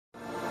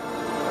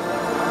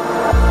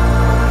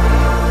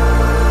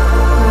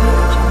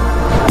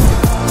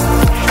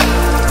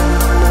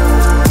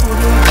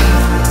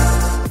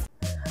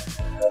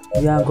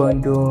we are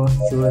going to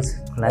choose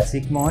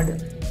classic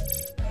mode.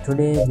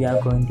 Today we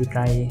are going to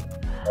try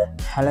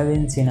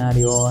Halloween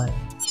scenario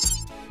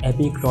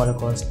epic roller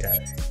coaster.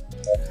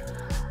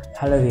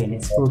 Halloween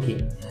is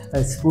spooky.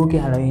 A spooky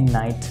Halloween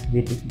night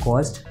with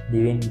ghosts,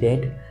 living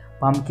dead,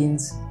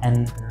 pumpkins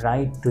and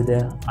ride to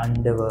the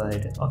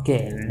underworld.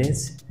 Okay,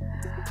 let's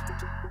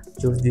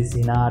choose this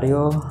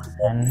scenario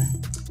and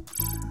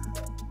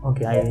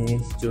okay, I will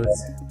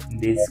choose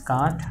this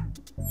card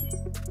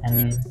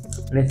and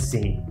let's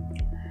see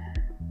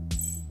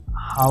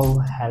how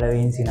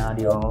Halloween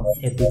scenario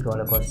epic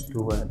roller coaster to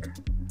work.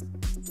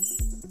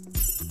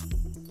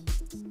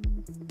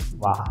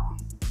 Wow.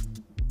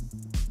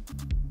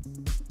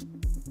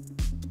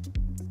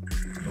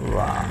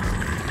 Wow.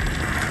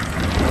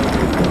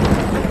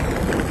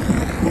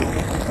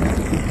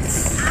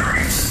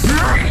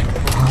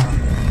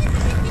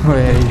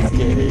 Very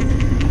scary.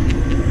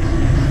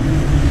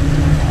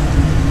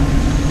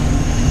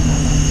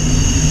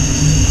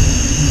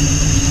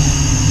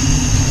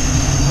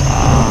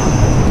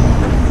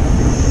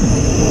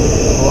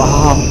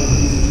 Wow.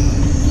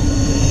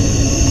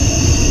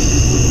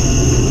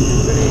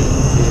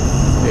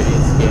 Very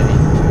scary.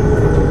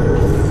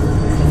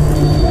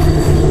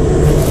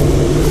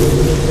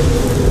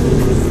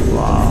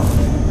 Wow.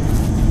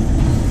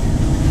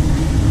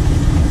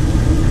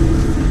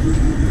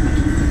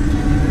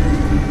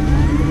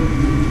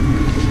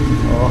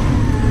 Oh.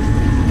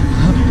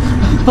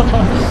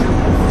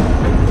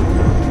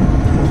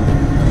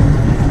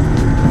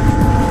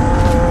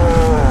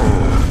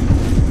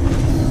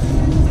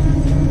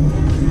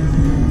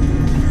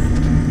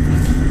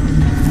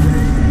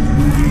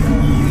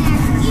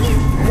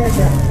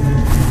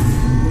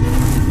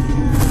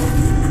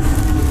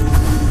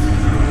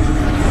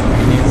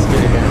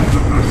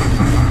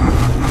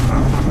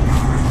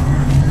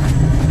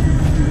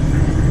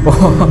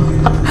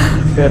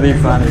 Very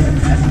funny.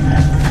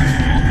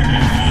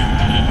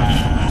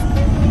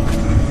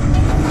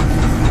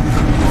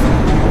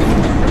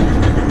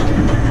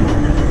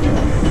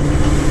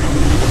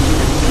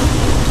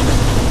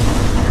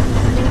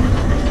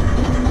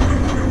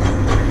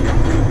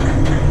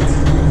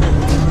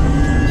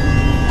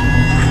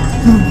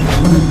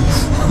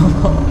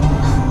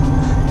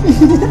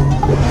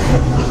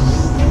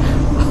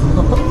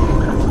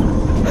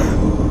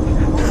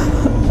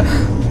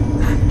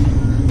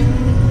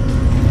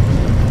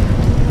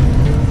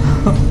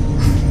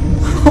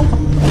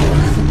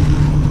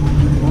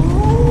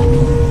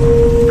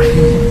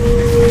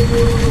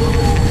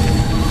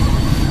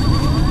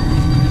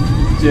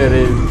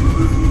 Jerry,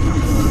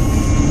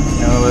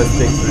 nervous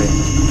victory.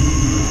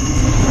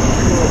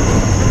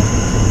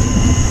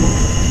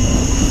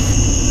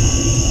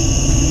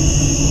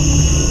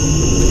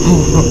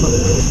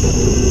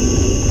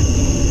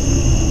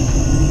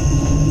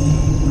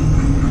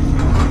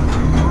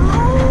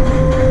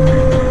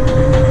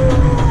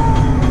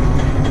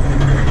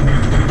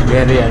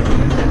 Very animated.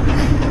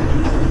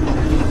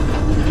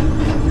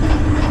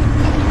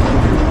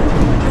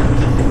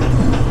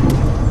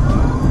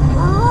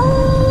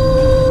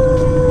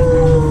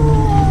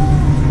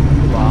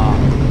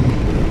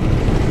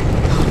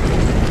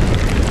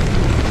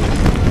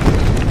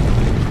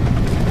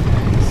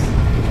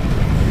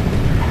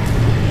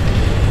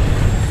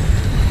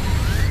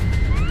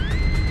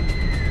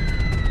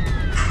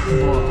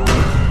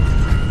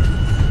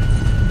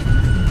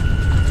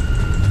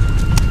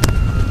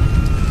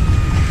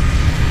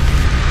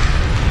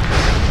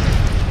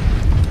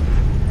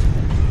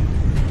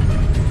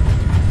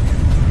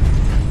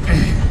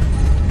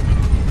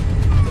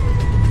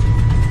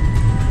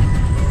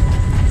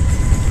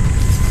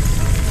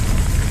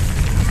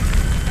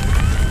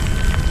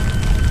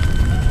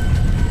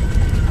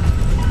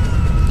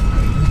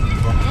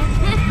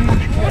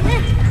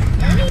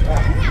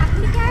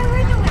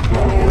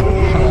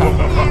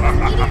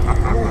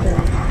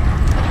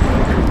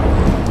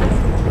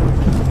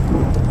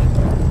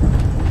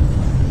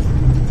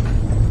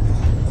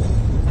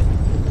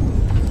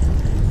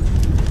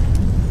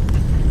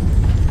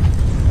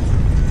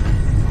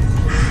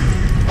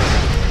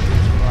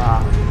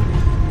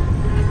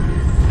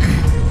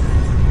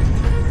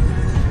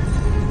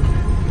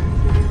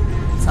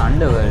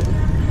 Underworld.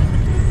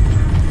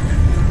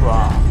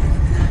 Wow.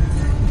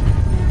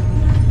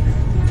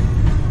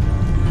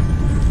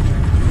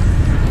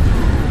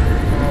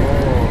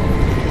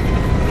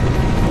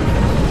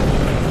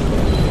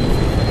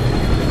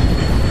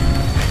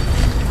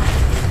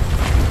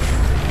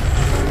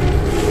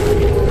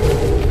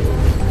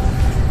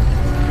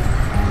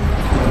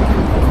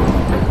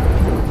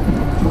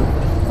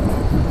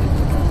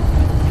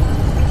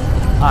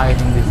 I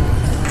think this is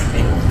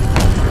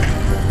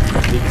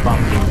big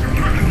pumpkin.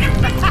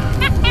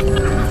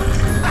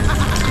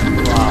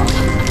 Wow.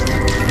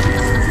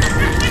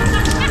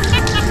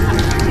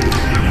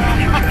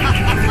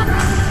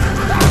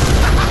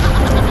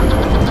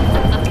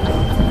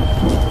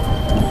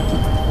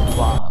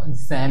 Wow,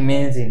 it's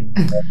amazing.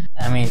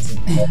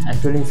 Amazing.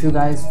 Actually, if you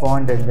guys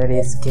found a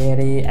very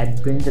scary,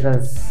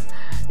 adventurous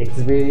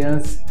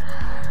experience,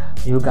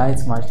 you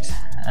guys must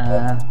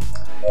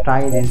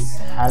try this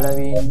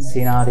Halloween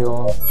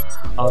scenario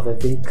of a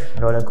big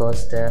roller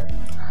coaster.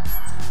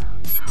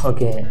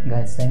 Okay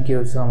guys, thank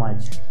you so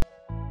much.